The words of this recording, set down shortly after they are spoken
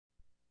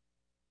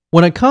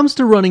When it comes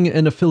to running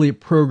an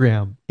affiliate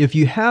program, if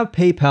you have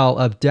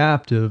PayPal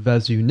Adaptive,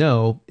 as you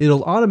know,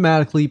 it'll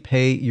automatically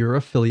pay your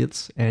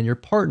affiliates and your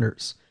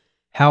partners.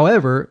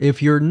 However,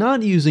 if you're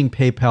not using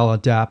PayPal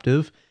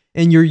Adaptive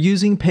and you're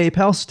using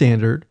PayPal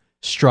Standard,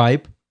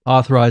 Stripe,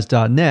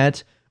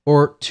 Authorize.net,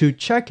 or to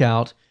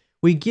checkout,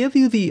 we give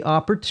you the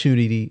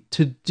opportunity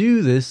to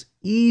do this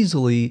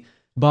easily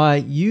by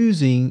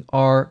using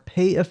our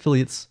Pay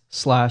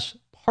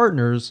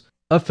Affiliates/Partners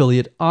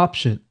affiliate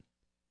option.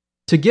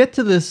 To get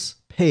to this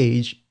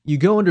page, you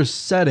go under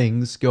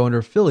Settings, go under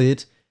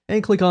Affiliate,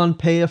 and click on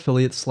Pay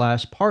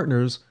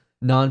Affiliate/Partners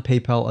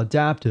Non-PayPal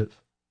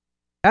Adaptive.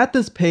 At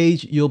this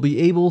page, you'll be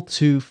able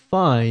to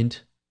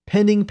find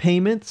pending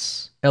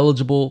payments,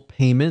 eligible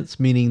payments,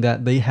 meaning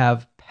that they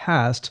have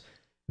passed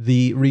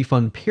the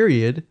refund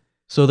period,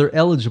 so they're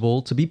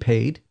eligible to be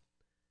paid,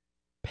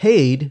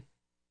 paid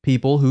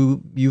people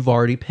who you've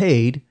already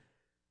paid,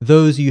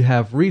 those you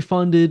have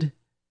refunded,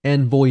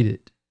 and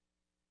voided.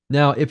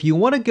 Now, if you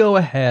want to go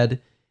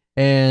ahead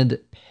and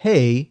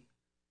pay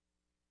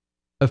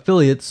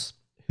affiliates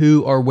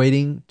who are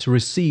waiting to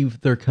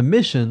receive their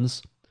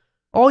commissions,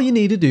 all you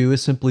need to do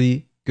is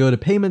simply go to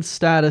Payment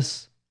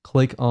Status,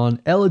 click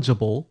on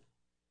Eligible,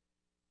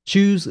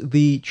 choose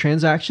the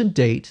transaction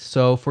date.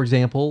 So, for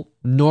example,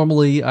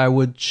 normally I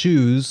would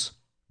choose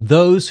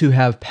those who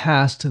have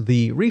passed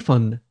the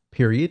refund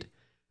period.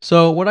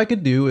 So what I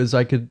could do is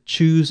I could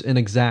choose an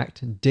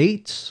exact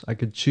date, I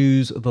could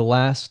choose the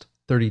last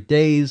 30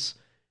 days,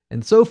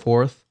 and so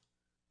forth.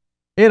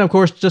 And of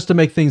course, just to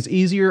make things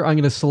easier, I'm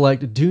going to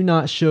select Do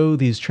Not Show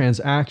these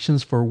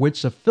transactions for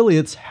which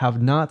affiliates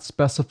have not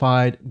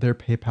specified their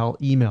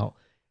PayPal email.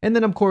 And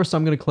then of course,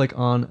 I'm going to click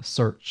on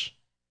Search.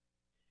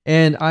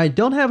 And I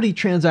don't have any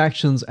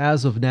transactions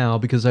as of now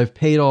because I've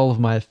paid all of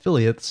my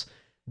affiliates.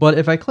 But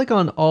if I click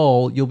on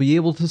All, you'll be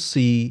able to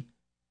see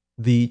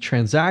the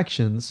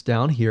transactions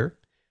down here.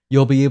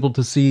 You'll be able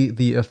to see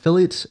the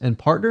affiliate and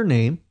partner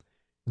name,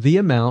 the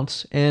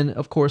amount, and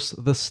of course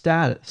the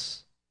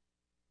status.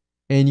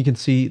 And you can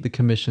see the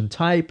commission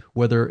type,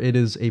 whether it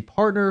is a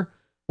partner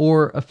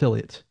or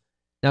affiliate.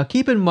 Now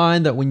keep in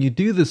mind that when you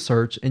do this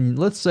search, and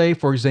let's say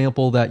for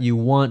example that you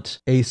want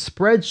a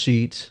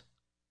spreadsheet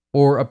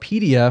or a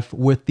PDF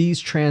with these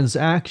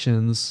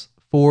transactions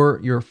for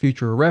your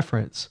future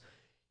reference,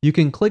 you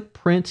can click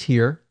Print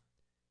here,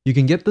 you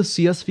can get the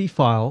CSV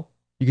file,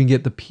 you can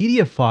get the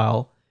PDF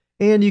file,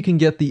 and you can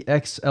get the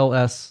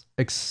XLS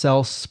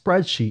Excel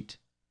spreadsheet.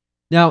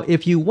 Now,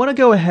 if you want to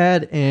go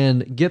ahead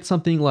and get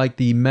something like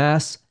the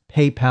mass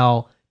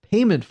PayPal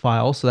payment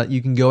file so that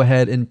you can go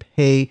ahead and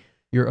pay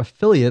your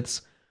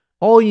affiliates,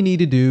 all you need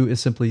to do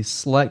is simply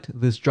select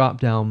this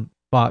drop-down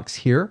box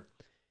here,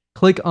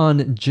 click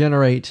on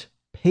Generate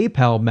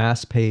PayPal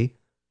Mass Pay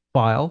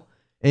file,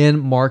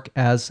 and mark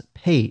as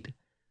paid.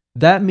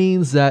 That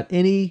means that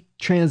any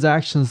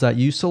transactions that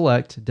you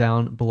select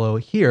down below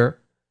here,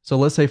 so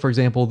let's say for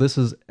example this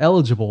is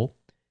eligible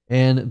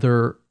and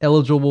they're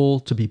eligible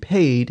to be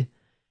paid.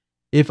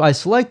 If I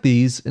select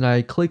these and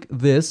I click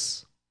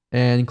this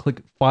and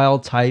click file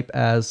type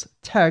as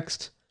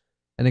text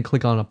and then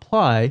click on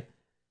apply,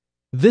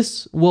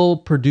 this will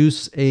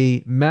produce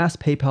a mass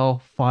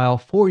PayPal file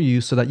for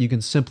you so that you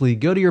can simply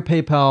go to your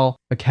PayPal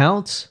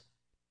account,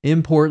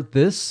 import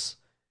this,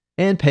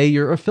 and pay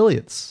your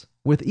affiliates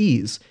with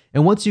ease.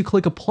 And once you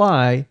click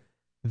apply,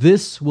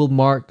 this will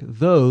mark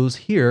those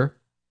here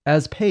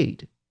as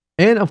paid.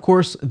 And of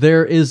course,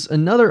 there is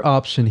another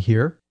option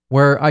here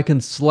where I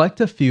can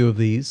select a few of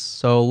these.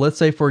 So let's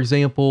say, for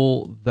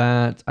example,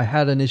 that I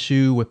had an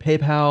issue with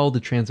PayPal, the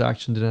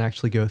transaction didn't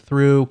actually go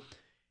through.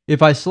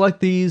 If I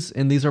select these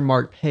and these are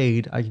marked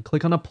paid, I can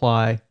click on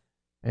apply.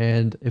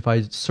 And if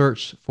I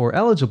search for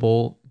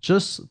eligible,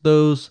 just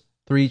those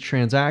 3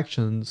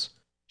 transactions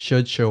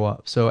should show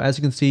up. So as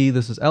you can see,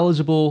 this is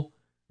eligible,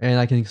 and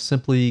I can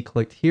simply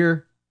click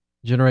here,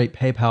 generate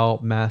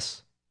PayPal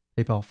mass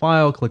PayPal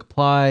file, click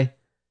apply,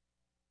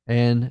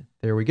 and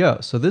there we go.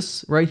 So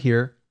this right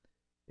here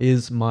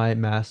is my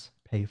mass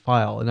pay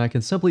file, and I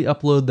can simply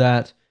upload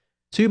that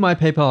to my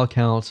PayPal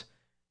account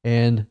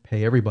and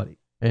pay everybody.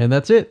 And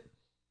that's it.